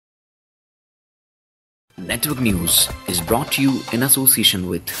Network News is brought to you in association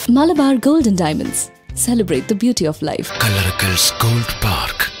with Malabar Gold and Diamonds. Celebrate the beauty of life. Kalarakal's Gold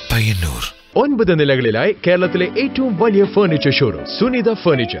Park, Payyanur. 9 നിലകളിലായി കേരളത്തിലെ ഏറ്റവും വലിയ furniture showroom Sunitha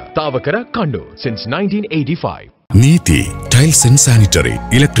furniture, Thavakkara, Kannur since 1985. Neeti Tiles and Sanitary,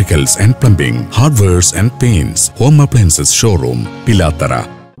 Electricals and Plumbing, Hardwares and Paints, Home Appliances Showroom, Pilatara.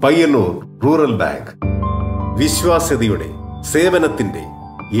 Payyanur rural bank, വിശ്വാസ്യതയുടെ സേവനത്തിന്റെ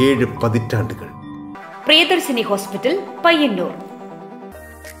 7 പതിറ്റാണ്ടുകൾ. Priyadarshini hospital, Payyanur.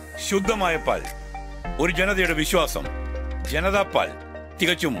 ശുദ്ധമായ പാൽ, ഒരു ജനതയുടെ വിശ്വാസം. ജനതാ പാൽ,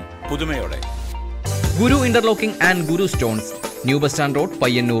 തികച്ചും പുതുമയോടെ. ഗുരു interlocking and Guru stones, new bus stand road,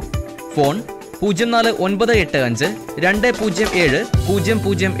 Payyanur. Phone 04985 207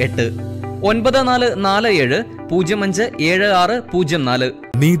 008 9447 057604.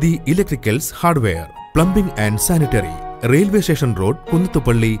 നീതി electricals hardware, plumbing and sanitary, railway station road,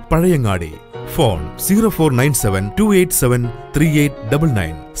 Kunnathupally, Pazhayangadi. Phone 0497 287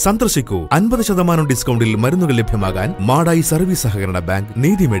 3899. സന്ദർശിക്കൂ. 50% ഡിസ്കൗണ്ടിൽ മരുന്നുകൾ ലഭ്യമാകാൻ മാടായി സർവീസ് സഹകരണ ബാങ്ക്,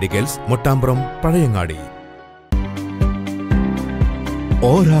 നീതി മെഡിക്കൽസ്, മൊട്ടാമ്പ്രം, പഴയങ്ങാടി.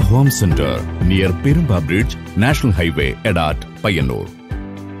 ഓര home centre near Perumba bridge, national highway, Edat, Payyanur.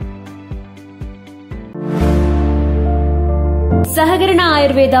 സഹകരണ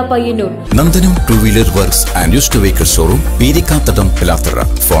Ayurveda, Payyanur. Nandanam to-wheeler works and used vehicle showroom, Peerikkathadam, Pilathara.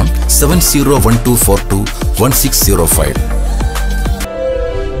 Phone 7012421605.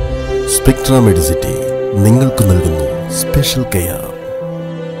 Spectra Medicity നിങ്ങൾക്ക് നൽകുന്നു special care.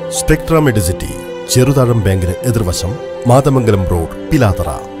 Spectra Medicity, Cheruthazham ബാങ്കിന് എതിർവശം, Mathamangalam road, Pilathara.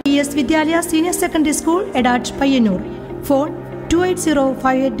 PS വിദ്യാലയ senior secondary school, Edat, Payyanur. Phone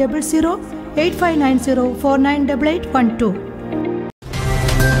 280580 8590 498812.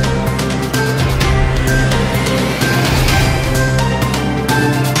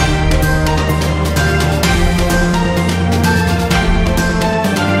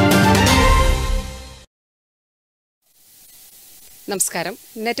 നമസ്കാരം.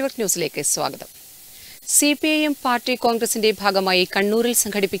 നെറ്റ്വർക്ക് ന്യൂസിലേക്ക് സ്വാഗതം. CPIM പാർട്ടി കോൺഗ്രസിന്റെ ഭാഗമായി കണ്ണൂരിൽ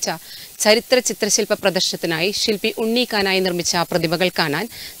സംഘടിപ്പിച്ച ചരിത്ര ചിത്രശില്പ പ്രദർശനത്തിനായി ശില്പി ഉണ്ണി കാനായി നിർമ്മിച്ച പ്രതിമകൾ കാണാൻ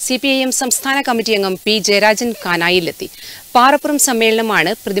CPIM സംസ്ഥാന കമ്മിറ്റി അംഗം P. ജയരാജൻ കാനായിലെത്തി. പാറപ്പുറം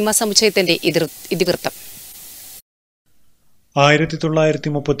സമ്മേളനമാണ് പ്രതിമ സമുച്ചയത്തിന്റെ ഇതിവൃത്തം.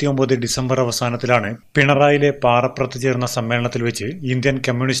 1939 ഡിസംബർ അവസാനത്തിലാണ് പിണറായിലെ പാറപ്പുറത്ത് ചേർന്ന സമ്മേളനത്തിൽ വെച്ച് ഇന്ത്യൻ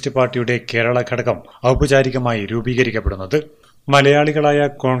കമ്മ്യൂണിസ്റ്റ് പാർട്ടിയുടെ കേരള ഘടകം ഔപചാരികമായി രൂപീകരിക്കപ്പെടുന്നത്. മലയാളികളായ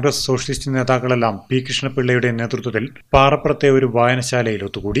കോൺഗ്രസ് സോഷ്യലിസ്റ്റ് നേതാക്കളെല്ലാം P. കൃഷ്ണപിള്ളയുടെ നേതൃത്വത്തിൽ പാറപ്പുറത്തെ ഒരു വായനശാലയിൽ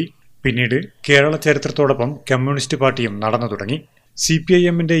ഒത്തുകൂടി. പിന്നീട് കേരള ചരിത്രത്തോടൊപ്പം കമ്മ്യൂണിസ്റ്റ് പാർട്ടിയും നടന്നു തുടങ്ങി.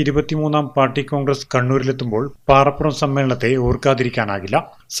 CPIMന്റെ 23ാം പാർട്ടി കോൺഗ്രസ് കണ്ണൂരിലെത്തുമ്പോൾ പാറപ്പുറം സമ്മേളനത്തെ ഓർക്കാതിരിക്കാനാകില്ല.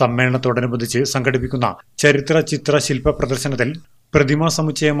 സമ്മേളനത്തോടനുബന്ധിച്ച് സംഘടിപ്പിക്കുന്ന ചരിത്ര ചിത്ര ശില്പ പ്രദർശനത്തിൽ പ്രതിമാ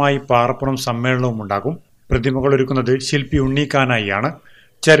സമുച്ചയമായി പാറപ്പുറം സമ്മേളനവും ഉണ്ടാകും. പ്രതിമകൾ ഒരുക്കുന്നത് ശില്പി ഉണ്ണി കാനായിയാണ്.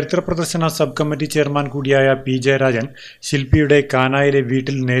 ചരിത്ര പ്രദർശന സബ് കമ്മിറ്റി ചെയർമാൻ കൂടിയായ P. ജയരാജൻ ശില്പിയുടെ കാനായിലെ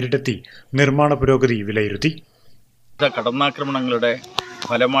വീട്ടിൽ നേരിട്ടെത്തി നിർമ്മാണ പുരോഗതി വിലയിരുത്തി. കടന്നാക്രമണങ്ങളുടെ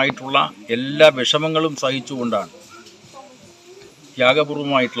ഫലമായിട്ടുള്ള എല്ലാ വിഷമങ്ങളും സഹിച്ചുകൊണ്ടാണ്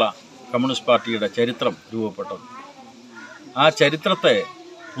ത്യാഗപൂർവമായിട്ടുള്ള കമ്മ്യൂണിസ്റ്റ് പാർട്ടിയുടെ ചരിത്രം രൂപപ്പെട്ടത്. ആ ചരിത്രത്തെ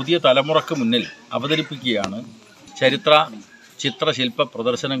പുതിയ തലമുറക്ക് മുന്നിൽ അവതരിപ്പിക്കുകയാണ് ചരിത്ര ചിത്രശില്പ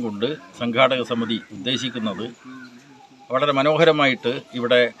പ്രദർശനം കൊണ്ട് സംഘാടക സമിതി ഉദ്ദേശിക്കുന്നത്. വളരെ മനോഹരമായിട്ട്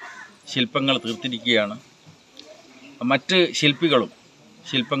ഇവിടെ ശില്പങ്ങൾ തീർത്തിരിക്കുകയാണ്. മറ്റ് ശില്പികളും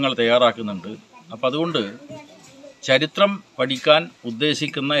ശില്പങ്ങൾ തയ്യാറാക്കുന്നുണ്ട്. അപ്പം അതുകൊണ്ട് ചരിത്രം പഠിക്കാൻ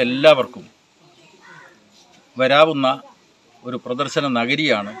ഉദ്ദേശിക്കുന്ന എല്ലാവർക്കും വരാവുന്ന ഒരു പ്രദർശന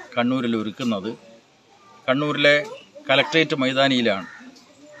നഗരിയാണ് കണ്ണൂരിൽ ഒരുക്കുന്നത്. കണ്ണൂരിലെ കലക്ട്രേറ്റ് മൈതാനിയിലാണ്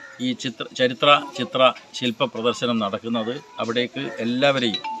ഈ ചരിത്ര ശില്പ പ്രദർശനം നടക്കുന്നത്. അവിടേക്ക്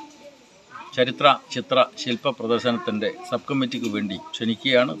എല്ലാവരെയും ചരിത്ര ചിത്ര ശില്പ പ്രദർശനത്തിൻ്റെ സബ് കമ്മിറ്റിക്ക് വേണ്ടി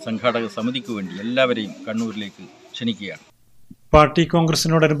ക്ഷണിക്കുകയാണ്. സംഘാടക സമിതിക്ക് വേണ്ടി എല്ലാവരെയും കണ്ണൂരിലേക്ക് ക്ഷണിക്കുകയാണ്. പാർട്ടി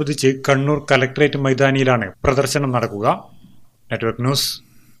കോൺഗ്രസിനോടനുബന്ധിച്ച് കണ്ണൂർ കലക്ട്രേറ്റ് മൈതാനിയിലാണ് പ്രദർശനം നടക്കുക. Network news,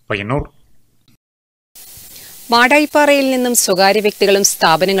 Payyanur. മാടായിപ്പാറയിൽ നിന്നും സ്വകാര്യ വ്യക്തികളും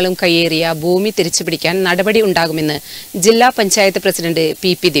സ്ഥാപനങ്ങളും കയ്യേറിയ ഭൂമി തിരിച്ചുപിടിക്കാൻ നടപടി ഉണ്ടാകുമെന്ന് ജില്ലാ പഞ്ചായത്ത് പ്രസിഡന്റ് P.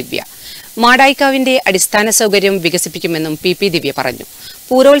 ദിവ്യ. മാടായിക്കാവിന്റെ അടിസ്ഥാന സൗകര്യം വികസിപ്പിക്കുമെന്നും P. ദിവ്യ പറഞ്ഞു.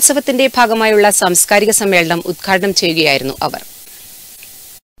 പൂരോത്സവത്തിന്റെ ഭാഗമായുള്ള സാംസ്കാരിക സമ്മേളനം ഉദ്ഘാടനം ചെയ്യുകയായിരുന്നു അവർ.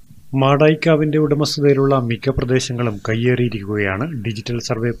 മാടായിക്കാവിന്റെ ഉടമസ്ഥതയിലുള്ള മിക്ക പ്രദേശങ്ങളും കയ്യേറിയിരിക്കുകയാണ്. ഡിജിറ്റൽ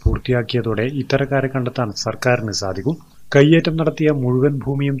സർവേ പൂർത്തിയാക്കിയതോടെ ഇത്തരക്കാരെ കണ്ടെത്താൻ സർക്കാരിന് സാധിക്കും. കയ്യേറ്റം നടത്തിയ മുഴുവൻ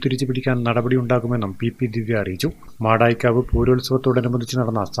ഭൂമിയും തിരിച്ചുപിടിക്കാൻ നടപടിയുണ്ടാകുമെന്നും P. ദിവ്യ അറിയിച്ചു. മാടായിക്കാവ് പൂരോത്സവത്തോടനുബന്ധിച്ച്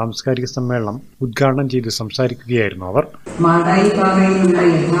നടന്ന സാംസ്കാരിക സമ്മേളനം ഉദ്ഘാടനം ചെയ്ത് സംസാരിക്കുകയായിരുന്നു അവർ. മാടായിപ്പാറയിലുള്ള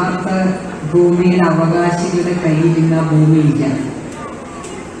യഥാർത്ഥ ഭൂമിയുടെ അവകാശികളുടെ കയ്യിൽ നിന്ന് ഭൂമിയില്ല.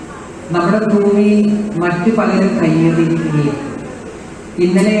 നമ്മുടെ ഭൂമി മറ്റു പലരും കയ്യേറിയിരിക്കുകയും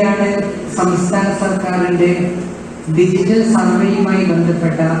ഇന്നലെയാണ് സംസ്ഥാന സർക്കാരിൻ്റെ ഡിജിറ്റൽ സർവേയുമായി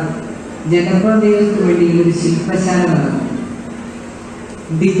ബന്ധപ്പെട്ട ജനപ്രതിനിധികൾക്ക് വേണ്ടി ഒരു ശില്പശാല നടന്നു.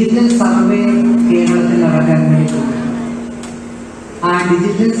 ഡിജിറ്റൽ സർവേ കേരളത്തിൽ നടക്കാൻ വേണ്ടി ആ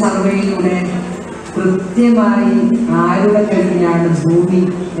ഡിജിറ്റൽ സർവേയിലൂടെ കൃത്യമായി ആരുടെ കയ്യിലാണ് ഭൂമി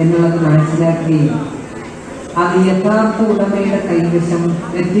എന്നുള്ളത് മനസ്സിലാക്കുകയും അത് യഥാർത്ഥ ഉടമയുടെ കൈവശം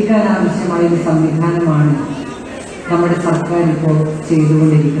എത്തിക്കാൻ ആവശ്യമായ ഒരു സംവിധാനമാണ് നമ്മുടെ സർക്കാർ ഇപ്പോൾ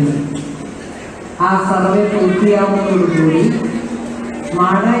ചെയ്തുകൊണ്ടിരിക്കുന്നത്. ആ സർവേ പൂർത്തിയാവുന്നതോടുകൂടി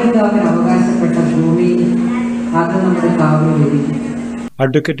മാടായിക്കാവിന് അവകാശപ്പെട്ട ഭൂമി അത് നമ്മുടെ കാവിൽ ലഭിക്കും.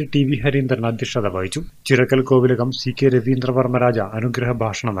 അഡ്വക്കേറ്റ് ടി വി ഹരീന്ദ്രൻ അധ്യക്ഷത വഹിച്ചു. ചിറക്കൽ കോവിലകം സി കെ രവീന്ദ്രവർമ്മ രാജ അനുഗ്രഹ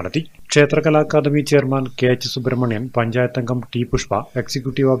ഭാഷണം നടത്തി. ക്ഷേത്രകലാ academy chairman K H Subramanian, panchayat അംഗം T Pushpa,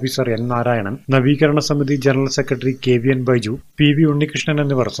 executive officer N Narayanan, നവീകരണ സമിതി general secretary K V N Baiju, P V Unnikrishnan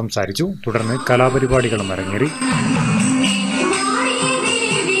എന്നിവർ സംസാരിച്ചു. തുടർന്ന് കലാപരിപാടികളും അരങ്ങേറി.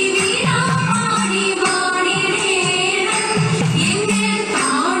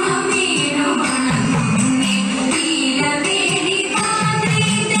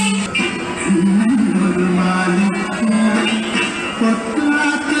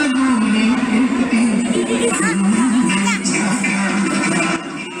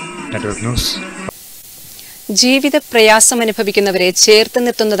 ജീവിത പ്രയാസമനുഭവിക്കുന്നവരെ ചേർത്ത്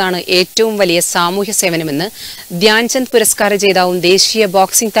നിർത്തുന്നതാണ് ഏറ്റവും വലിയ സാമൂഹ്യ സേവനമെന്ന് ധ്യാൻചന്ദ് പുരസ്കാര ജേതാവും ദേശീയ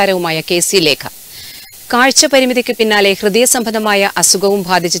ബോക്സിംഗ് താരവുമായ KC ലേഖ. കാഴ്ച പരിമിതിക്ക് പിന്നാലെ ഹൃദയ സംബന്ധമായ അസുഖവും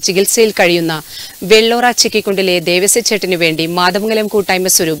ബാധിച്ച് ചികിത്സയിൽ കഴിയുന്ന വെള്ളോറ ചിക്കിക്കുണ്ടിലെ ദേവസ്യച്ചേട്ടനു വേണ്ടി മാതമംഗലം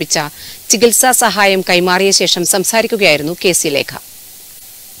കൂട്ടായ്മ സ്വരൂപിച്ച ചികിത്സാ സഹായം കൈമാറിയ ശേഷം സംസാരിക്കുകയായിരുന്നു KC ലേഖ.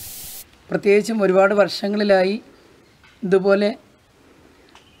 പ്രത്യേകിച്ചും ഒരുപാട് വർഷങ്ങളിലായി ഇതുപോലെ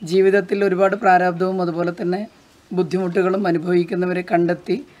ജീവിതത്തിൽ ഒരുപാട് പ്രാരാബ്ധവും അതുപോലെ തന്നെ ബുദ്ധിമുട്ടുകളും അനുഭവിക്കുന്നവരെ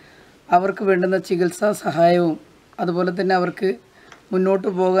കണ്ടെത്തി അവർക്ക് വേണ്ടുന്ന ചികിത്സാ സഹായവും അതുപോലെ തന്നെ അവർക്ക് മുന്നോട്ട്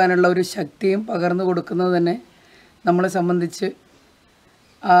പോകാനുള്ള ഒരു ശക്തിയും പകർന്നു കൊടുക്കുന്നത് തന്നെ നമ്മളെ സംബന്ധിച്ച്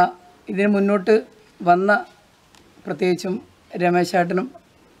ഇതിന് മുന്നോട്ട് വന്ന പ്രത്യേകിച്ചും രമേശേട്ടനും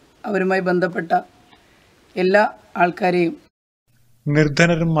അവരുമായി ബന്ധപ്പെട്ട എല്ലാ ആൾക്കാരെയും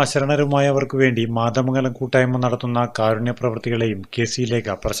നിർധനരും അശരണരുമായവർക്ക് വേണ്ടി മാതമംഗലം കൂട്ടായ്മ നടത്തുന്ന കാരുണ്യ പ്രവൃത്തികളെയും KC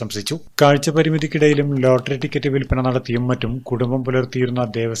ലേഖ പ്രശംസിച്ചു. കാഴ്ച പരിമിതിക്കിടയിലും ലോട്ടറി ടിക്കറ്റ് വിൽപ്പന നടത്തിയും മറ്റും കുടുംബം പുലർത്തിയിരുന്ന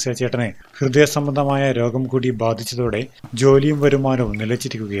ദേവസ്യചേട്ടനെ ഹൃദയ സംബന്ധമായ രോഗം കൂടി ബാധിച്ചതോടെ ജോലിയും വരുമാനവും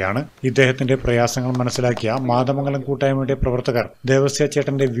നിലച്ചിരിക്കുകയാണ്. ഇദ്ദേഹത്തിന്റെ പ്രയാസങ്ങൾ മനസ്സിലാക്കിയ മാതമംഗലം കൂട്ടായ്മയുടെ പ്രവർത്തകർ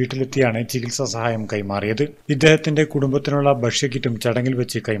ദേവസ്യചേട്ടന്റെ വീട്ടിലെത്തിയാണ് ചികിത്സാ സഹായം കൈമാറിയത്. ഇദ്ദേഹത്തിന്റെ കുടുംബത്തിനുള്ള ഭക്ഷ്യക്കിറ്റും ചടങ്ങിൽ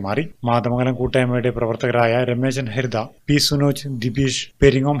വെച്ച് കൈമാറി. മാതമംഗലം കൂട്ടായ്മയുടെ പ്രവർത്തകരായ രമേശൻ ഹരിത, പി സുനോജ്, ദിബീഷ്,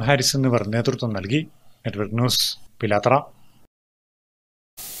 പെരിങ്ങോം ഹാരിസ് എന്നിവർ നേതൃത്വം നൽകി. Network news, Pilathara.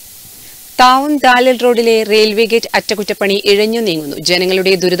 താവം ദാലിൽ റോഡിലെ റെയിൽവേ ഗേറ്റ് അറ്റകുറ്റപ്പണി ഇഴഞ്ഞു നീങ്ങുന്നു.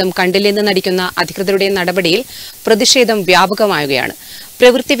 ജനങ്ങളുടെ ദുരിതം കണ്ടില്ലെന്ന് നടിക്കുന്ന അധികൃതരുടെ നടപടിയിൽ പ്രതിഷേധം വ്യാപകമാവുകയാണ്.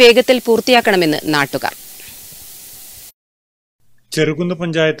 പ്രവൃത്തി വേഗത്തിൽ പൂർത്തിയാക്കണമെന്ന് നാട്ടുകാർ. ചെറുകുന്ന്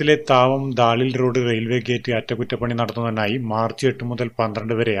പഞ്ചായത്തിലെ താവം ദാലിൽ റോഡ് റെയിൽവേ ഗേറ്റ് അറ്റകുറ്റപ്പണി നടത്തുന്നതിനായി മാർച്ച് 8 മുതൽ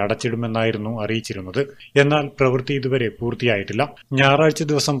 12 വരെ അടച്ചിടുമെന്നായിരുന്നു അറിയിച്ചിരുന്നത്. എന്നാൽ പ്രവൃത്തി ഇതുവരെ പൂർത്തിയായിട്ടില്ല. ഞായറാഴ്ച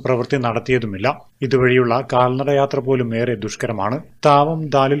ദിവസം പ്രവൃത്തി നടത്തിയതുമില്ല. ഇതുവഴിയുള്ള കാൽനടയാത്ര പോലും ഏറെ ദുഷ്കരമാണ്. താവം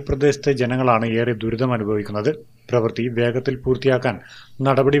ദാലിൽ പ്രദേശത്തെ ജനങ്ങളാണ് ഏറെ ദുരിതം അനുഭവിക്കുന്നത്. പ്രവൃത്തി വേഗത്തിൽ പൂർത്തിയാക്കാൻ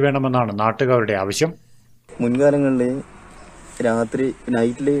നടപടി വേണമെന്നാണ് നാട്ടുകാരുടെ ആവശ്യം. മുൻകാലങ്ങളിൽ രാത്രി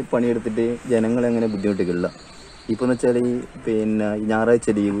നൈറ്റിൽ പണിയെടുത്തിട്ട് ജനങ്ങളെ അങ്ങനെ ബുദ്ധിമുട്ടിക്കില്ല. ഇപ്പോൾ എന്ന് വെച്ചാൽ ഈ ഞായറാഴ്ച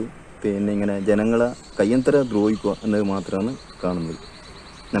ലീവ് ഇങ്ങനെ ജനങ്ങളെ കയ്യന്തര ദ്രോഹിക്കുക എന്നത് മാത്രമാണ് കാണുന്നത്.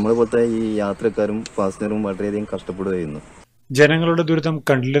 നമ്മളെ പോലത്തെ ഈ യാത്രക്കാരും പാസഞ്ചറും വളരെയധികം കഷ്ടപ്പെടുകയായിരുന്നു. ജനങ്ങളുടെ ദുരിതം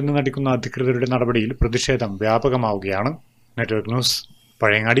കണ്ടില്ലെന്ന് നടിക്കുന്ന അധികൃതരുടെ നടപടിയിൽ പ്രതിഷേധം വ്യാപകമാവുകയാണ്. Network news,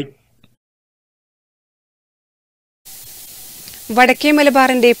 Pazhayangadi. വടക്കേ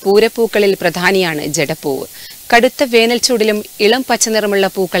മലബാറിന്റെ പൂരപ്പൂക്കളിൽ പ്രധാനിയാണ് ജടപ്പൂവ്. കടുത്ത വേനൽ ചൂടിലും ഇളം പച്ചനിറമുള്ള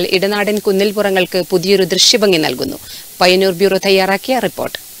പൂക്കൾ ഇടനാടൻ കുന്നിൽപ്പുറങ്ങൾക്ക് പുതിയൊരു ദൃശ്യഭംഗി നൽകുന്നു. പയ്യന്നൂർ ബ്യൂറോ തയ്യാറാക്കിയ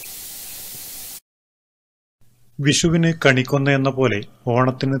റിപ്പോർട്ട്. വിഷുവിന് കണിക്കൊന്ന എന്ന പോലെ,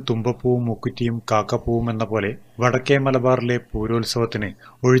 ഓണത്തിന് തുമ്പപ്പൂവും മുക്കുറ്റിയും കാക്കപ്പൂവും എന്ന പോലെ വടക്കേ മലബാറിലെ പൂരോത്സവത്തിന്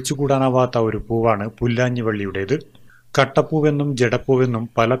ഒഴിച്ചുകൂടാനാവാത്ത ഒരു പൂവാണ് പുല്ലാഞ്ഞിവള്ളിയുടേത്. കട്ടപ്പൂവെന്നും ജടപ്പൂവെന്നും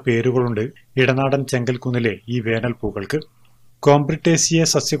പല പേരുകളുണ്ട് ഇടനാടൻ ചെങ്കൽക്കുന്നിലെ ഈ വേനൽപ്പൂക്കൾക്ക്. കോംബ്രിറ്റേസിയ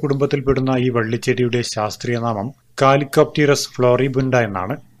സസ്യകുടുംബത്തിൽപ്പെടുന്ന ഈ വള്ളിച്ചെടിയുടെ ശാസ്ത്രീയ നാമം കാലിക്കോപ്റ്റിറസ് ഫ്ലോറിബുണ്ട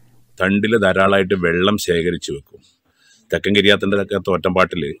എന്നാണ്. തണ്ടിൽ ധാരാളമായിട്ട് വെള്ളം ശേഖരിച്ചു വെക്കും. തെക്കൻ കരിയാത്തൻ്റെ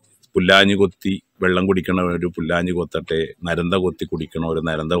തോറ്റമ്പാട്ടിൽ പുല്ലാഞ്ഞി കൊത്തി വെള്ളം കുടിക്കണ ഒരു പുല്ലാഞ്ഞി കൊത്തട്ടെ, നരന്ത കൊത്തി കുടിക്കണ ഒരു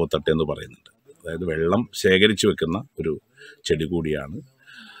നരന്ത കൊത്തട്ടെ എന്ന് പറയുന്നുണ്ട്. അതായത് വെള്ളം ശേഖരിച്ചു വെക്കുന്ന ഒരു ചെടി കൂടിയാണ്.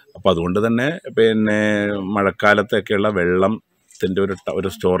 അപ്പോൾ അതുകൊണ്ട് തന്നെ മഴക്കാലത്തൊക്കെയുള്ള വെള്ളത്തിൻ്റെ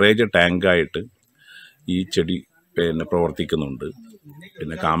ഒരു സ്റ്റോറേജ് ടാങ്കായിട്ട് ഈ ചെടി പ്രവർത്തിക്കുന്നുണ്ട്.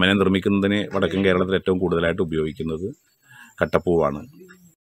 പിന്നെ കാമനെ നിർമ്മിക്കുന്നതിന് വടക്കൻ കേരളത്തിൽ ഏറ്റവും കൂടുതലായിട്ട് ഉപയോഗിക്കുന്നത് കട്ടപ്പൂവാണ്.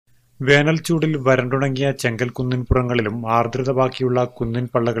 വേനൽ ചൂടിൽ വരണ്ടുണങ്ങിയ ചെങ്കൽ കുന്നിൻപുറങ്ങളിലും ആർദ്രത ബാക്കിയുള്ള കുന്നിൻ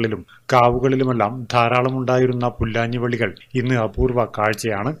പള്ളകളിലും കാവുകളിലുമെല്ലാം ധാരാളമുണ്ടായിരുന്ന പുല്ലാഞ്ഞിവള്ളികൾ ഇന്ന് അപൂർവ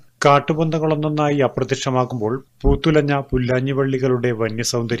കാഴ്ചയാണ്. കാട്ടുപൊന്തകളൊന്നൊന്നായി അപ്രത്യക്ഷമാകുമ്പോൾ പൂത്തുലഞ്ഞ പുല്ലാഞ്ഞിവള്ളികളുടെ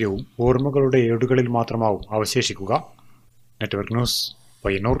വന്യസൗന്ദര്യവും ഓർമ്മകളുടെ ഏടുകളിൽ മാത്രമാവും അവശേഷിക്കുക. Network news,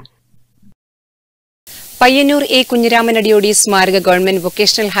 Payyanur. Payyanur A കുഞ്ഞിരാമനടിയോടി സ്മാരക ഗവൺമെന്റ്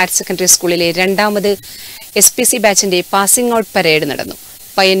വൊക്കേഷണൽ ഹയർ സെക്കൻഡറി സ്കൂളിലെ രണ്ടാമത് SPC ബാച്ചിന്റെ പാസിംഗ് ഔട്ട് പരേഡ് നടന്നു.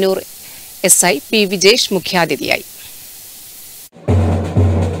 പയ്യന്നൂർ SI P വിജേഷ് മുഖ്യാതിഥിയായി.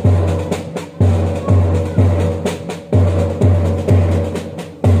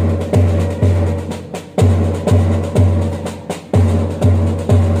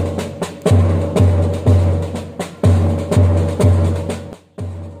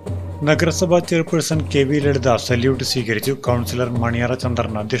 നഗരസഭാ ചെയർപേഴ്സൺ KV ലളിത സല്യൂട്ട് സ്വീകരിച്ചു. കൌൺസിലർ മണിയറ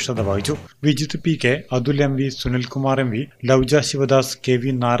ചന്ദ്രൻ അധ്യക്ഷത വഹിച്ചു. Vijith PK, Atul MV, Sunilkumar MV, ലൗജ Sivadas,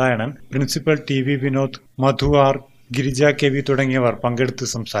 KV Narayanan, principal TV Vinod, മധു R, ഗിരിജ KV തുടങ്ങിയവർ പങ്കെടുത്ത്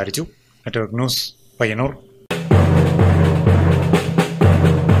സംസാരിച്ചു. Network news, Payyanur.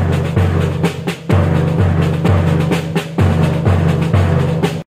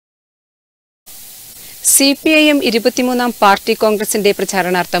 CPIM 23ാം party കോൺഗ്രസിന്റെ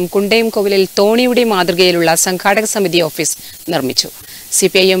പ്രചാരണാർത്ഥം കുണ്ടയംകോവിലിൽ തോണിയുടെ മാതൃകയിലുള്ള സംഘാടക സമിതി ഓഫീസ് നിർമ്മിച്ചു.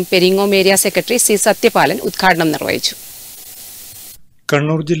 CPIM Peringome area secretary C Sathyapalan ഉദ്ഘാടനം നിർവഹിച്ചു.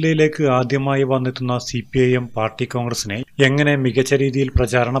 കണ്ണൂർ ജില്ലയിലേക്ക് ആദ്യമായി വന്നെത്തുന്ന CPIM പാർട്ടി കോൺഗ്രസിനെ എങ്ങനെ മികച്ച രീതിയിൽ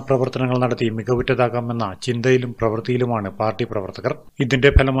പ്രചാരണ പ്രവർത്തനങ്ങൾ നടത്തി മികവുറ്റതാകാമെന്ന ചിന്തയിലും പ്രവൃത്തിയിലുമാണ് പാർട്ടി പ്രവർത്തകർ.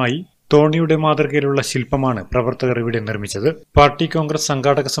 ഇതിന്റെ ഫലമായി തോണിയുടെ മാതൃകയിലുള്ള ശില്പമാണ് പ്രവർത്തകർ ഇവിടെ നിർമ്മിച്ചത്. പാർട്ടി കോൺഗ്രസ്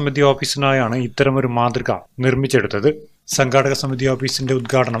സംഘാടക സമിതി ഓഫീസിനായാണ് ഇത്തരമൊരു മാതൃക നിർമ്മിച്ചെടുത്തത്. സംഘാടക സമിതി ഓഫീസിന്റെ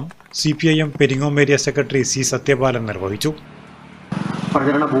ഉദ്ഘാടനം CPIM Peringome area secretary C Sathyapalan നിർവഹിച്ചു.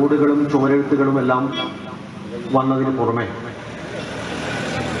 പ്രചരണ ബോർഡുകളും ചുമരെഴുത്തുകളും എല്ലാം വന്നതിന് പുറമെ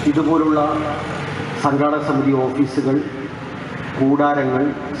ഇതുപോലുള്ള സംഘാടക സമിതി ഓഫീസുകൾ, കൂടാരങ്ങൾ,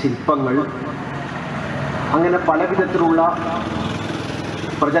 ശില്പങ്ങൾ, അങ്ങനെ പല വിധത്തിലുള്ള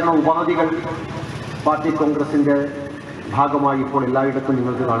പ്രചരണ ഉപാധികൾ പാർട്ടി കോൺഗ്രസിൻ്റെ ഭാഗമായി ഇപ്പോൾ എല്ലായിടത്തും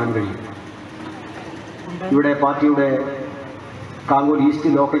നിങ്ങൾക്ക് കാണാൻ കഴിയും. ഇവിടെ പാർട്ടിയുടെ കാങ്കോൽ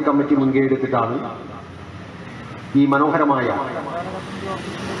ഈസ്റ്റ് ലോക്കൽ കമ്മിറ്റി മുൻകൈ എടുത്തിട്ടാണ് ഈ മനോഹരമായ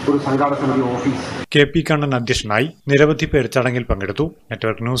ഒരു സംഘാടക സമിതി ഓഫീസ്. KP കണ്ണൻ അധ്യക്ഷനായി. നിരവധി പേർ ചടങ്ങിൽ പങ്കെടുത്തു.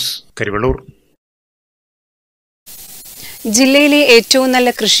 Network news, Karivellur. ജില്ലയിലെ ഏറ്റവും നല്ല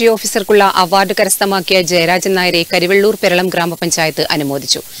കൃഷി ഓഫീസർക്കുള്ള അവാർഡ് കരസ്ഥമാക്കിയ ജയരാജൻ നായരെ കരിവള്ളൂർ പെരളം ഗ്രാമപഞ്ചായത്ത്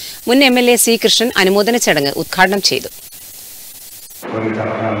അനുമോദിച്ചു. മുൻ MLA C കൃഷ്ണൻ അനുമോദന ചടങ്ങ് ഉദ്ഘാടനം ചെയ്തു.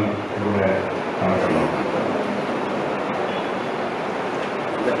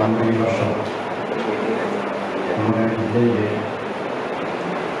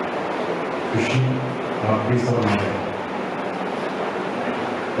 കൃഷി ഓഫീസർമാരെ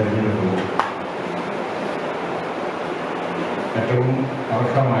തെരഞ്ഞെടുക്കുന്നു. ഏറ്റവും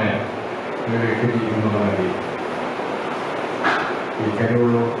അർഹമായ ഒരു വ്യക്തി എന്നുള്ളതായി ഈ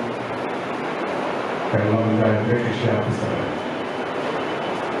കരിവള്ളൂർ കേരള പഞ്ചായത്തിലെ കൃഷി ഓഫീസർ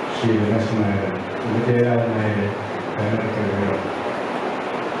ശ്രീ ദിനേശ് നായർ, ജയരാജൻ നായരെ തെരഞ്ഞെടുത്ത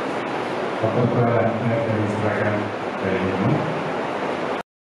പത്രപ്രവർത്തകരെ മനസ്സിലാക്കാൻ കഴിയുന്നു.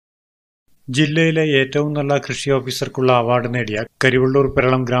 ജില്ലയിലെ ഏറ്റവും നല്ല കൃഷി ഓഫീസർക്കുള്ള അവാർഡ് നേടിയ കരിവള്ളൂർ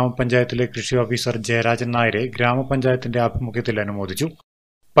പെരളം ഗ്രാമപഞ്ചായത്തിലെ കൃഷി ഓഫീസർ ജയരാജൻ നായരെ ഗ്രാമപഞ്ചായത്തിന്റെ ആഭിമുഖ്യത്തിൽ അനുമോദിച്ചു.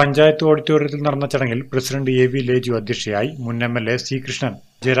 പഞ്ചായത്ത് ഓഡിറ്റോറിയത്തിൽ നടന്ന ചടങ്ങിൽ പ്രസിഡന്റ് AV ലേജു അധ്യക്ഷയായി. മുൻ MLA C കൃഷ്ണൻ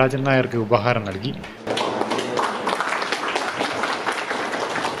ജയരാജൻ നായർക്ക് ഉപഹാരം നൽകി.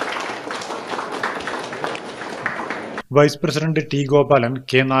 Vice president T Gopalan,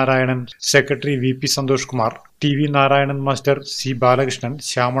 K Narayanan, secretary VP Santhosh Kumar, TV Narayanan master, C Balakrishnan,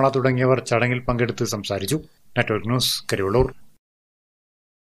 Shyamala തുടങ്ങിയവർ ചടങ്ങിൽ പങ്കെടുത്ത് സംസാരിച്ചു. Network news, Karivellur.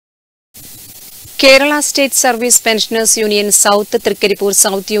 Kerala state service pensioners union south Trikaripur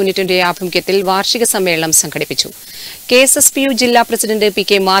south യൂണിറ്റിന്റെ ആഭിമുഖ്യത്തിൽ വാർഷിക സമ്മേളനം സംഘടിപ്പിച്ചു. KSSPU ജില്ലാ പ്രസിഡന്റ്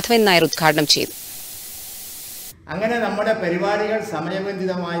PK മാധവൻ നായർ ഉദ്ഘാടനം ചെയ്തു. അങ്ങനെ നമ്മുടെ പരിപാടികൾ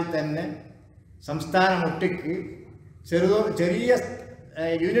സമയബന്ധിതമായി തന്നെ സംസ്ഥാനമൊട്ടുക്ക് ചെറിയ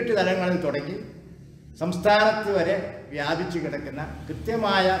യൂണിറ്റ് തലങ്ങളിൽ തുടങ്ങി സംസ്ഥാനത്ത് വരെ വ്യാപിച്ചു കിടക്കുന്ന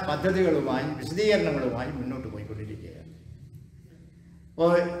കൃത്യമായ പദ്ധതികളുമായി വിശദീകരണങ്ങളുമായി മുന്നോട്ട് പോയിക്കൊണ്ടിരിക്കുകയാണ്.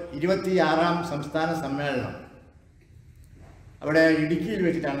 ഇപ്പോൾ 26ാം സംസ്ഥാന സമ്മേളനം അവിടെ ഇടുക്കിയിൽ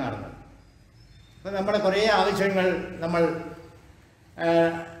വെച്ചിട്ടാണ് നടന്നത്. അപ്പോൾ നമ്മുടെ കുറേ ആവശ്യങ്ങൾ നമ്മൾ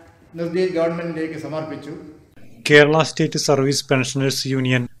Kerala state service pensioners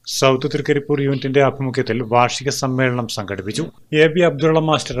union south Trikaripur യൂണിറ്റിന്റെ ആഭിമുഖ്യത്തിൽ വാർഷിക സമ്മേളനം സംഘടിപ്പിച്ചു. AB അബ്ദുള്ള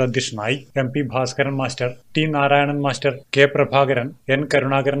മാസ്റ്റർ അധ്യക്ഷനായി. MP Bhaskaran master, T Narayanan master, K Prabhakaran, N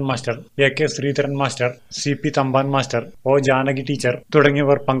Karunakaran master, AK Sreedharan master, CP Thampan master, O Janaki teacher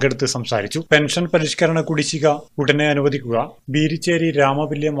തുടങ്ങിയവർ പങ്കെടുത്ത് സംസാരിച്ചു. പെൻഷൻ പരിഷ്കരണ കുടിശ്ശിക ഉടനെ അനുവദിക്കുക, ബീരിച്ചേരി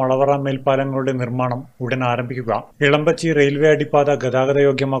രാമവില്യം വളവറ മേൽപ്പാലങ്ങളുടെ നിർമ്മാണം ഉടൻ ആരംഭിക്കുക, ഇളമ്പച്ചി റെയിൽവേ അടിപ്പാത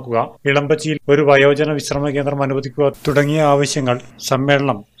ഗതാഗതയോഗ്യമാക്കുക, ഇളമ്പച്ചിയിൽ ഒരു വയോജന വിശ്രമ കേന്ദ്രം അനുവദിക്കുക തുടങ്ങിയ ആവശ്യങ്ങൾ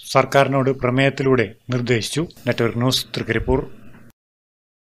സമ്മേളനം സർക്കാരിനോട് പ്രമേയത്തിലൂടെ നിർദ്ദേശിച്ചു. Network news Trikaripur.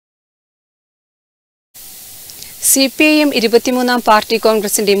 CPIM 23 party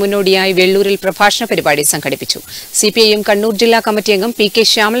കോൺഗ്രസിന്റെ മുന്നോടിയായി വെള്ളൂരിൽ പ്രഭാഷണ പരിപാടി സംഘടിപ്പിച്ചു. CPIM കണ്ണൂർ ജില്ലാ കമ്മിറ്റി അംഗം PK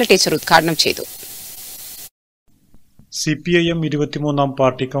ശ്യാമള ടീച്ചർ ഉദ്ഘാടനം ചെയ്തു. CPIM 23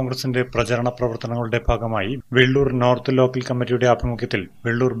 പാർട്ടി കോൺഗ്രസിന്റെ പ്രചരണ പ്രവർത്തനങ്ങളുടെ ഭാഗമായി വെള്ളൂർ നോർത്ത് ലോക്കൽ കമ്മിറ്റിയുടെ ആഭിമുഖ്യത്തിൽ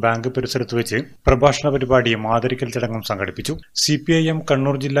വെള്ളൂർ ബാങ്ക് പരിസരത്ത് വെച്ച് പ്രഭാഷണ പരിപാടിയും ആദരിക്കൽ ചടങ്ങും സംഘടിപ്പിച്ചു. CPIM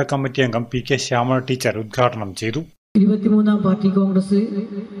കണ്ണൂർ ജില്ലാ കമ്മിറ്റി അംഗം PK ശ്യാമള ടീച്ചർ ഉദ്ഘാടനം ചെയ്തു. 23 പാർട്ടി കോൺഗ്രസ്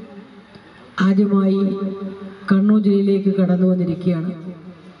ആദ്യമായി കണ്ണൂർ ജില്ലയിലേക്ക് കടന്നു വന്നിരിക്കുകയാണ്.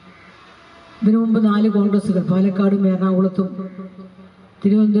 ഇതിനു മുമ്പ് 4 കോൺഗ്രസുകൾ പാലക്കാടും എറണാകുളത്തും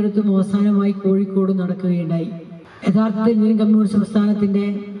തിരുവനന്തപുരത്തും അവസാനമായി കോഴിക്കോടും നടക്കുകയുണ്ടായി. യഥാർത്ഥത്തിൽ ഇന്ത്യൻ കമ്മ്യൂണിസ്റ്റ് പ്രസ്ഥാനത്തിന്റെ,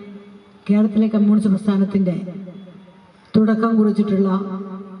 കേരളത്തിലെ കമ്മ്യൂണിസ്റ്റ് പ്രസ്ഥാനത്തിന്റെ തുടക്കം കുറിച്ചിട്ടുള്ള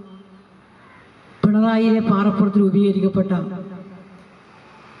പിണറായിയിലെ പാറപ്പുറത്ത് രൂപീകരിക്കപ്പെട്ട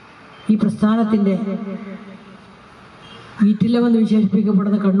ഈ പ്രസ്ഥാനത്തിന്റെ ഈറ്റില്ലമെന്ന്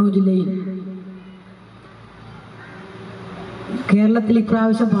വിശേഷിപ്പിക്കപ്പെടുന്ന കണ്ണൂർ ജില്ലയിൽ കേരളത്തിൽ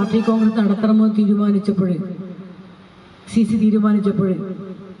ഇപ്രാവശ്യം പാർട്ടി കോൺഗ്രസ് നടത്തണമെന്ന് തീരുമാനിച്ചപ്പോൾ, CC തീരുമാനിച്ചപ്പോൾ,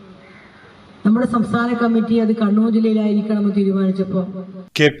 നമ്മുടെ സംസ്ഥാന കമ്മിറ്റി അത് കണ്ണൂർ ജില്ലയിലായിരിക്കണമെന്ന് തീരുമാനിച്ചപ്പോൾ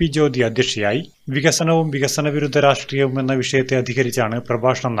KP ജ്യോതി അധ്യക്ഷയായി. വികസനവും വികസന വിരുദ്ധ രാഷ്ട്രീയവും എന്ന വിഷയത്തെ അധികരിച്ചാണ്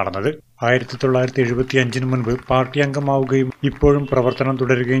പ്രഭാഷണം നടന്നത്. 1975 മുൻപ് പാർട്ടി അംഗമാവുകയും ഇപ്പോഴും പ്രവർത്തനം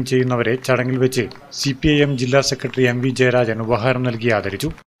തുടരുകയും ചെയ്യുന്നവരെ ചടങ്ങിൽ വെച്ച് CPIM ജില്ലാ സെക്രട്ടറി MV ജയരാജൻ ഉപഹാരം നൽകി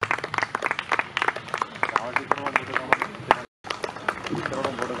ആദരിച്ചു.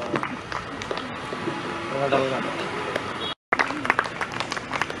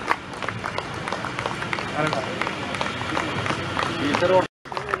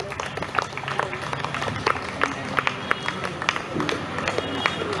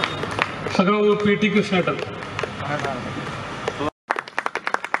 സഖാവ് PT കൃഷ്ണേട്ടൻ,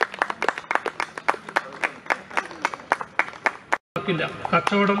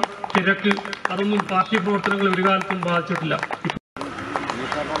 കച്ചവടം, തിരക്ക്, അതൊന്നും പാർട്ടി പ്രവർത്തനങ്ങൾ ഒരു കാലത്തും ബാധിച്ചിട്ടില്ല.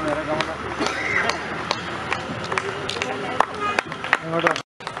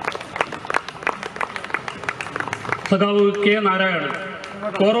 സഖാവ് K Narayanan,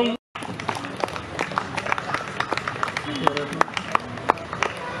 quorum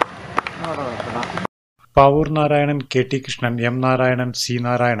Pavoor Narayanan, KT Krishnan, M Narayanan, C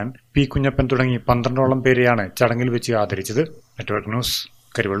Narayanan, P Kunjappan തുടങ്ങി 12ഓളം പേരെയാണ് ചടങ്ങിൽ വെച്ച് ആദരിച്ചത്. Network news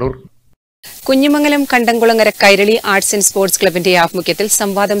Karivellur. Kunhimangalam Kandamkulangara Kairali arts and sports ക്ലബിന്റെ ആഭിമുഖ്യത്തിൽ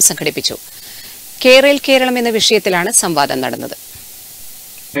സംവാദം സംഘടിപ്പിച്ചു. കേരളം എന്ന വിഷയത്തിലാണ് സംവാദം നടന്നത്.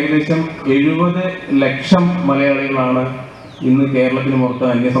 ഏകദേശം 70 ലക്ഷം മലയാളികളാണ് ഇന്ന് കേരളത്തിന് പുറത്ത്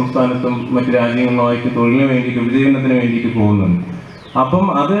അന്യസംസ്ഥാനത്തും മറ്റു രാജ്യങ്ങളുമായിട്ട് തൊഴിലിന് വേണ്ടിയിട്ട്, ഉപജീവനത്തിന് വേണ്ടിയിട്ട് പോകുന്നുണ്ട്. അപ്പം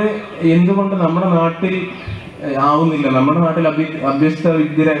അത് എന്തുകൊണ്ട് നമ്മുടെ നാട്ടിൽ ആവുന്നില്ല? നമ്മുടെ നാട്ടിൽ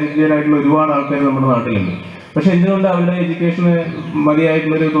വിദ്യരായിട്ടുള്ള ഒരുപാട് ആൾക്കാർ നമ്മുടെ നാട്ടിലുണ്ട്. പക്ഷെ എന്തുകൊണ്ട് അവരുടെ എഡ്യൂക്കേഷന്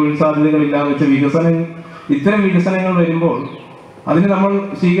മതിയായിട്ടുള്ളൊരു തൊഴിൽ സാധ്യതകളില്ലാതെ വെച്ച ഇത്തരം വികസനങ്ങൾ വരുമ്പോൾ അതിന് നമ്മൾ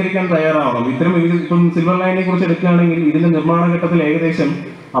സ്വീകരിക്കാൻ തയ്യാറാവണം. ഇപ്പം സിൽവർ ലൈനിനെ കുറിച്ച് എടുക്കുകയാണെങ്കിൽ ഇതിന്റെ നിർമ്മാണ ഘട്ടത്തിൽ ഏകദേശം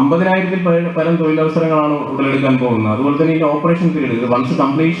 50,000-ൽ പരം തൊഴിലവസരങ്ങളാണ് ഉടലെടുക്കാൻ പോകുന്നത്. അതുപോലെ തന്നെ ഈ ഓപ്പറേഷൻ പീരീഡ് വൺസ്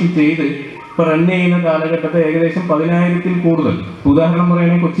കംപ്ലീഷൻ ചെയ്ത് ഇപ്പോൾ റൺ ചെയ്യുന്ന കാലഘട്ടത്തെ ഏകദേശം 10,000-ൽ കൂടുതൽ. ഉദാഹരണം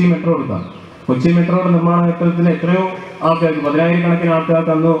പറയുകയാണെങ്കിൽ കൊച്ചി മെട്രോ എടുക്കാം. കൊച്ചി മെട്രോയുടെ നിർമ്മാണ ഘട്ടത്തിൽ എത്രയോ ആൾക്കാർക്ക്, 10,000 കണക്കിന്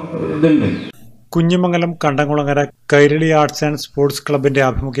ആൾക്കാർക്ക് അന്ന് ഇതുണ്ട്. കുഞ്ഞിമംഗലം കണ്ടംകുളങ്ങര കൈരളി ആർട്സ് ആൻഡ് സ്പോർട്സ് ക്ലബിന്റെ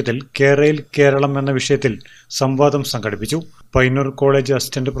ആഭിമുഖ്യത്തിൽ കേരളം എന്ന വിഷയത്തിൽ സംവാദം സംഘടിപ്പിച്ചു. Payyanur college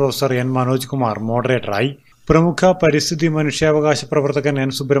assistant professor N Manoj Kumar മോഡറേറ്ററായി. പ്രമുഖ പരിസ്ഥിതി മനുഷ്യാവകാശ പ്രവർത്തകൻ N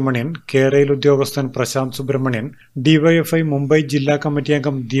സുബ്രഹ്മണ്യൻ, കേരയിൽ ഉദ്യോഗസ്ഥൻ പ്രശാന്ത് സുബ്രഹ്മണ്യൻ, DYFI മുംബൈ ജില്ലാ കമ്മിറ്റി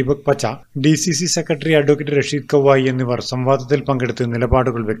അംഗം ദീപക് പച്ച, DCC സെക്രട്ടറി അഡ്വക്കേറ്റ് റഷീദ് കവായി എന്നിവർ സംവാദത്തിൽ പങ്കെടുത്ത്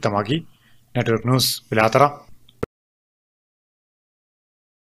നിലപാടുകൾ വ്യക്തമാക്കി. Network news Pilathara.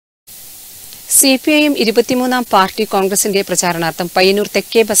 CPIM 23 party കോൺഗ്രസിന്റെ പ്രചാരണാർത്ഥം പയ്യന്നൂർ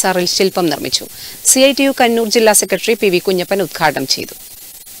തെക്കേ ബസാറിൽ ശില്പം നിർമ്മിച്ചു. CITU കണ്ണൂർ ജില്ലാ സെക്രട്ടറി PV കുഞ്ഞപ്പൻ ഉദ്ഘാടനം ചെയ്തു.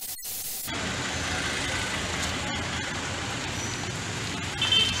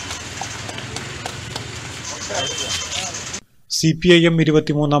 CPIM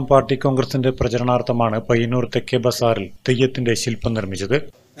 23 പാർട്ടി കോൺഗ്രസിന്റെ പ്രചരണാർത്ഥമാണ് പയ്യന്നൂർ തെക്കേ ബസാറിൽ തെയ്യത്തിന്റെ ശില്പം നിർമ്മിച്ചത്.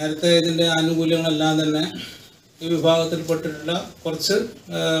 നേരത്തെ ഇതിന്റെ ആനുകൂല്യങ്ങളെല്ലാം തന്നെ ഈ വിഭാഗത്തിൽപ്പെട്ടിട്ടുള്ള കുറച്ച്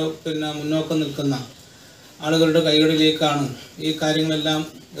മുന്നോക്കം നിൽക്കുന്ന ആളുകളുടെ കൈകളിലേക്കാണ് ഈ കാര്യങ്ങളെല്ലാം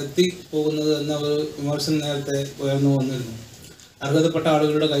എത്തിപ്പോകുന്നത് എന്ന ഒരു വിമർശനം നേരത്തെ ഉയർന്നു വന്നിരുന്നു. അർഹതപ്പെട്ട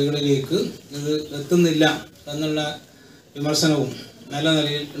ആളുകളുടെ കൈകളിലേക്ക് ഇത് എത്തുന്നില്ല എന്നുള്ള വിമർശനവും നല്ല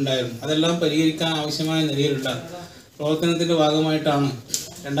നിലയിൽ ഉണ്ടായിരുന്നു. അതെല്ലാം പരിഹരിക്കാൻ ആവശ്യമായ നിലയിലുള്ള പ്രവർത്തനത്തിൻ്റെ ഭാഗമായിട്ടാണ്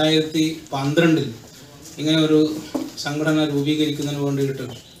 2012 ഇങ്ങനെ ഒരു സംഘടന രൂപീകരിക്കുന്നതിന് വേണ്ടിയിട്ട്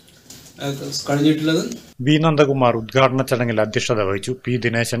കഴിഞ്ഞിട്ടുള്ളത്. വി നന്ദകുമാർ ഉദ്ഘാടന ചടങ്ങിൽ അധ്യക്ഷത വഹിച്ചു. P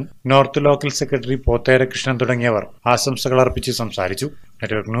Dineshan, north local secretary Pothera Krishnan തുടങ്ങിയവർ ആശംസകൾ അർപ്പിച്ച് സംസാരിച്ചു.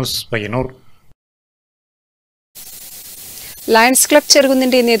 Network news, Payyanur. Lions club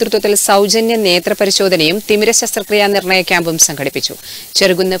ചെറുകുന്നിന്റെ നേതൃത്വത്തിൽ സൗജന്യ നേത്ര പരിശോധനയും തിമിര ശസ്ത്രക്രിയാ നിർണയ ക്യാമ്പും സംഘടിപ്പിച്ചു.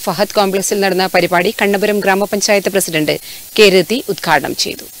 ചെറുകുന്ന് ഫഹദ് കോംപ്ലക്സിൽ നടന്ന പരിപാടി കണ്ണപുരം ഗ്രാമപഞ്ചായത്ത് പ്രസിഡന്റ് കെ രതി ഉദ്ഘാടനം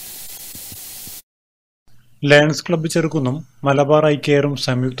ചെയ്തു. ലയൺസ് ക്ലബ്ബ് ചെറുകുന്നും മലബാർ ഐ കെയറും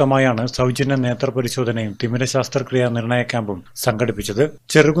സംയുക്തമായാണ് സൗജന്യ നേത്ര പരിശോധനയും തിമിര ശസ്ത്രക്രിയാ നിർണയ ക്യാമ്പും സംഘടിപ്പിച്ചത്.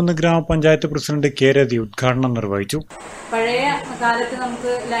 ചെറുകുന്ന് ഗ്രാമപഞ്ചായത്ത് പ്രസിഡന്റ് കെ രതി ഉദ്ഘാടനം നിർവഹിച്ചു. പഴയ കാലത്ത്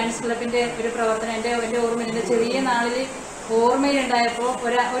നമുക്ക് ലയൺസ് ക്ലബിന്റെ ഒരു പ്രവർത്തനം എന്റെ ഓർമ്മയിലെ ചെറിയ നാളിൽ ഓർമ്മയിലുണ്ടായപ്പോൾ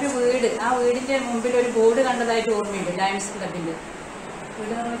ഒരു വീട്, ആ വീടിന്റെ മുമ്പിൽ ഒരു ബോർഡ് കണ്ടതായിട്ട് ഓർമ്മയുണ്ട്. ലയൺസ് ക്ലബിന്റെ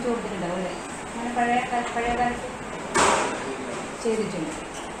വീട് നമ്മൾ ചോദിച്ചിട്ടുണ്ടാവും അല്ലേ? അങ്ങനെ പഴയ കാലത്ത് ചെയ്തിട്ടുണ്ട്.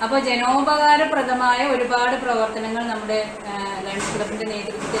 അപ്പോൾ ജനോപകാരപ്രദമായ ഒരുപാട് പ്രവർത്തനങ്ങൾ നമ്മുടെ ലയൺസ് ക്ലബിന്റെ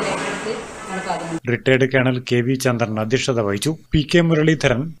നേതൃത്വത്തിൽ ഏറ്റെടുത്ത് നടപ്പാക്കുന്നു. റിട്ടയർഡ് കേണൽ കെ വി ചന്ദ്രൻ അധ്യക്ഷത വഹിച്ചു. P K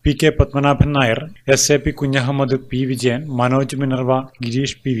Muraleedharan, P K Padmanabhan Nair, SAP Kunjahammed, P Vijayan, Manoj Minerva,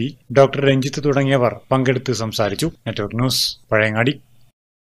 Girish PV, doctor Ranjith തുടങ്ങിയവർ പങ്കെടുത്ത് സംസാരിച്ചു. Network news, Pazhayangadi.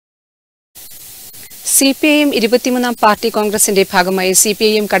 CPIM 23ാം party കോൺഗ്രസിന്റെ ഭാഗമായി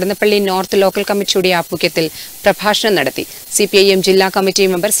CPIM കടന്നപ്പള്ളി നോർത്ത് ലോക്കൽ കമ്മിറ്റിയുടെ ആഭിമുഖ്യത്തിൽ പ്രഭാഷണം നടത്തി. CPIM ജില്ലാ കമ്മിറ്റി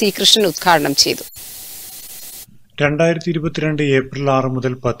മെമ്പർ C കൃഷ്ണൻ ഉദ്ഘാടനം ചെയ്തു. 2022 ഏപ്രിൽ 6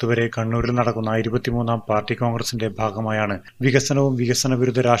 മുതൽ 10 വരെ കണ്ണൂരിൽ നടക്കുന്ന 23ാം പാർട്ടി കോൺഗ്രസിന്റെ ഭാഗമായാണ് വികസനവും വികസന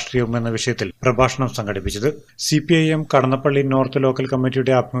വിരുദ്ധ രാഷ്ട്രീയവും എന്ന വിഷയത്തിൽ പ്രഭാഷണം സംഘടിപ്പിച്ചത്. CPIM കടന്നപ്പള്ളി നോർത്ത് ലോക്കൽ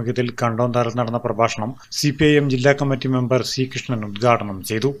കമ്മിറ്റിയുടെ ആഭിമുഖ്യത്തിൽ കണ്ടോന്താറിൽ നടന്ന പ്രഭാഷണം CPIM ജില്ലാ കമ്മിറ്റി മെമ്പർ C കൃഷ്ണൻ ഉദ്ഘാടനം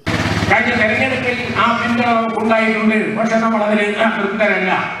ചെയ്തു. കഴിഞ്ഞ തെരഞ്ഞെടുപ്പിൽ ആ പിന്തുണ ഉണ്ടായിട്ടുണ്ട്, പക്ഷെ നമ്മൾ അതിന്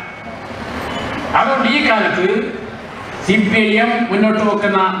തൃപ്തരല്ല. അതുകൊണ്ട് ഈ കാലത്ത് CPIM മുന്നോട്ട്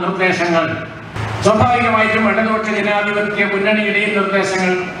വെക്കുന്ന നിർദ്ദേശങ്ങൾ സ്വാഭാവികമായിട്ടും ഇടതുപക്ഷ ജനാധിപത്യ മുന്നണിയുടെ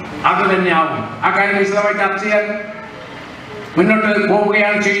നിർദ്ദേശങ്ങൾ അത് തന്നെയാവും. ആ കാര്യം വിശദമായി ചർച്ച ചെയ്യാൻ മുന്നോട്ട്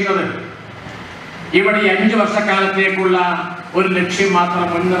പോവുകയാണ് ചെയ്യുന്നത്. ഇവിടെ 5 വർഷക്കാലത്തേക്കുള്ള ഒരു ലക്ഷ്യം മാത്രം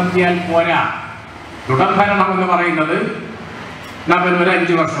മുൻനിർത്തിയാൽ പോരാ. തുടർഭരണം എന്ന് പറയുന്നത് നമ്മൾ ഒരു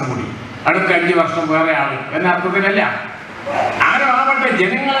 5 വർഷം കൂടി, അടുത്ത 5 വർഷം വേറെ ആള് എന്ന അർത്ഥത്തിലല്ല. ആരോ ആവട്ടെ,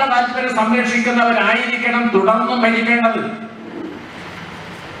 ജനങ്ങളുടെ താല്പര്യം സംരക്ഷിക്കുന്നവരായിരിക്കണം തുടർന്നും ഭരിക്കേണ്ടത്.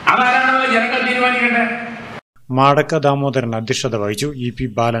 അതാരാണെന്ന് ജനങ്ങൾ തീരുമാനിക്കട്ടെ. മാടക്ക ദാമോദരൻ അധ്യക്ഷത വഹിച്ചു. EP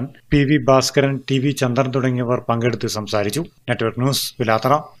ബാലൻ, PV ഭാസ്കരൻ, TV ചന്ദ്രൻ തുടങ്ങിയവർ പങ്കെടുത്ത് സംസാരിച്ചു. Network news,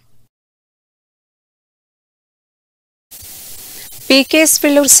 Pilathara. PKS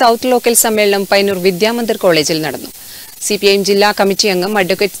Vellur south local സമ്മേളനം പയ്യന്നൂർ വിദ്യാമന്ദിർ കോളേജിൽ നടന്നു. CPIM ജില്ലാ കമ്മിറ്റി അംഗം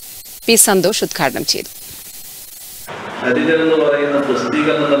അഡ്വക്കേറ്റ് P സന്തോഷ് ഉദ്ഘാടനം ചെയ്തു. ഹരിജൻ എന്ന് പറയുന്ന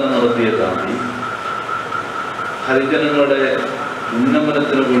പ്രസിദ്ധീകരണം തന്നെ നടത്തിയതാണ്. ഹരിജനങ്ങളുടെ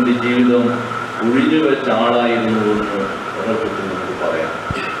ഉന്നമനത്തിനു വേണ്ടി ജീവിതം ഒഴിഞ്ഞുവെച്ച ആളായിരുന്നു എന്ന് ഒരെക്കുറിച്ച് നമുക്ക് പറയാം.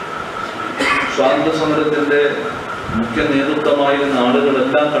 സ്വാതന്ത്ര്യ സമരത്തിന്റെ മുഖ്യ നേതൃത്വമായിരുന്ന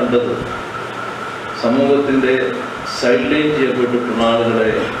ആളുകളെല്ലാം കണ്ടത് സമൂഹത്തിന്റെ സൈഡ് ലൈൻ ചെയ്യപ്പെട്ടിട്ടുള്ള ആളുകളെ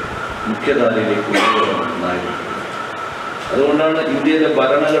മുഖ്യധാരയിലേക്ക് കൊണ്ടുവരുന്നതായിരുന്നു. അതുകൊണ്ടാണ് ഇന്ത്യയിലെ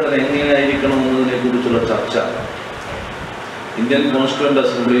ഭരണഘടന എങ്ങനെയായിരിക്കണം എന്നതിനെ കുറിച്ചുള്ള ചർച്ച ഇന്ത്യൻ കോൺസ്റ്റിറ്റ്യൂവന്റ്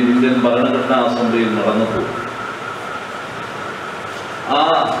അസംബ്ലിയിൽ, ഇന്ത്യൻ ഭരണഘടനാ അസംബ്ലിയിൽ നടന്നപ്പോൾ ആ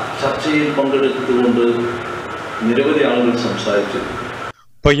ചർച്ചയിൽ പങ്കെടുത്തുകൊണ്ട് നിരവധി ആളുകൾ സംസാരിച്ചു.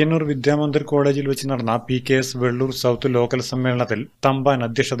 പയ്യന്നൂർ വിദ്യാമന്ദിർ കോളേജിൽ വെച്ച് നടന്ന PKS വെള്ളൂർ സൗത്ത് ലോക്കൽ സമ്മേളനത്തിൽ തമ്പാൻ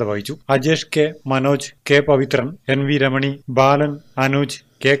അധ്യക്ഷത വഹിച്ചു. Ajesh K, Manoj, K Pavithran, NV Ramani, ബാലൻ, അനൂജ്,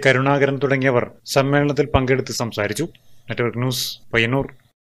 K കരുണാകരൻ തുടങ്ങിയവർ സമ്മേളനത്തിൽ പങ്കെടുത്ത് സംസാരിച്ചു. Network news, Payyanur.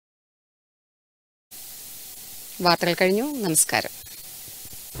 വാർത്തകൾ കഴിഞ്ഞു. നമസ്കാരം.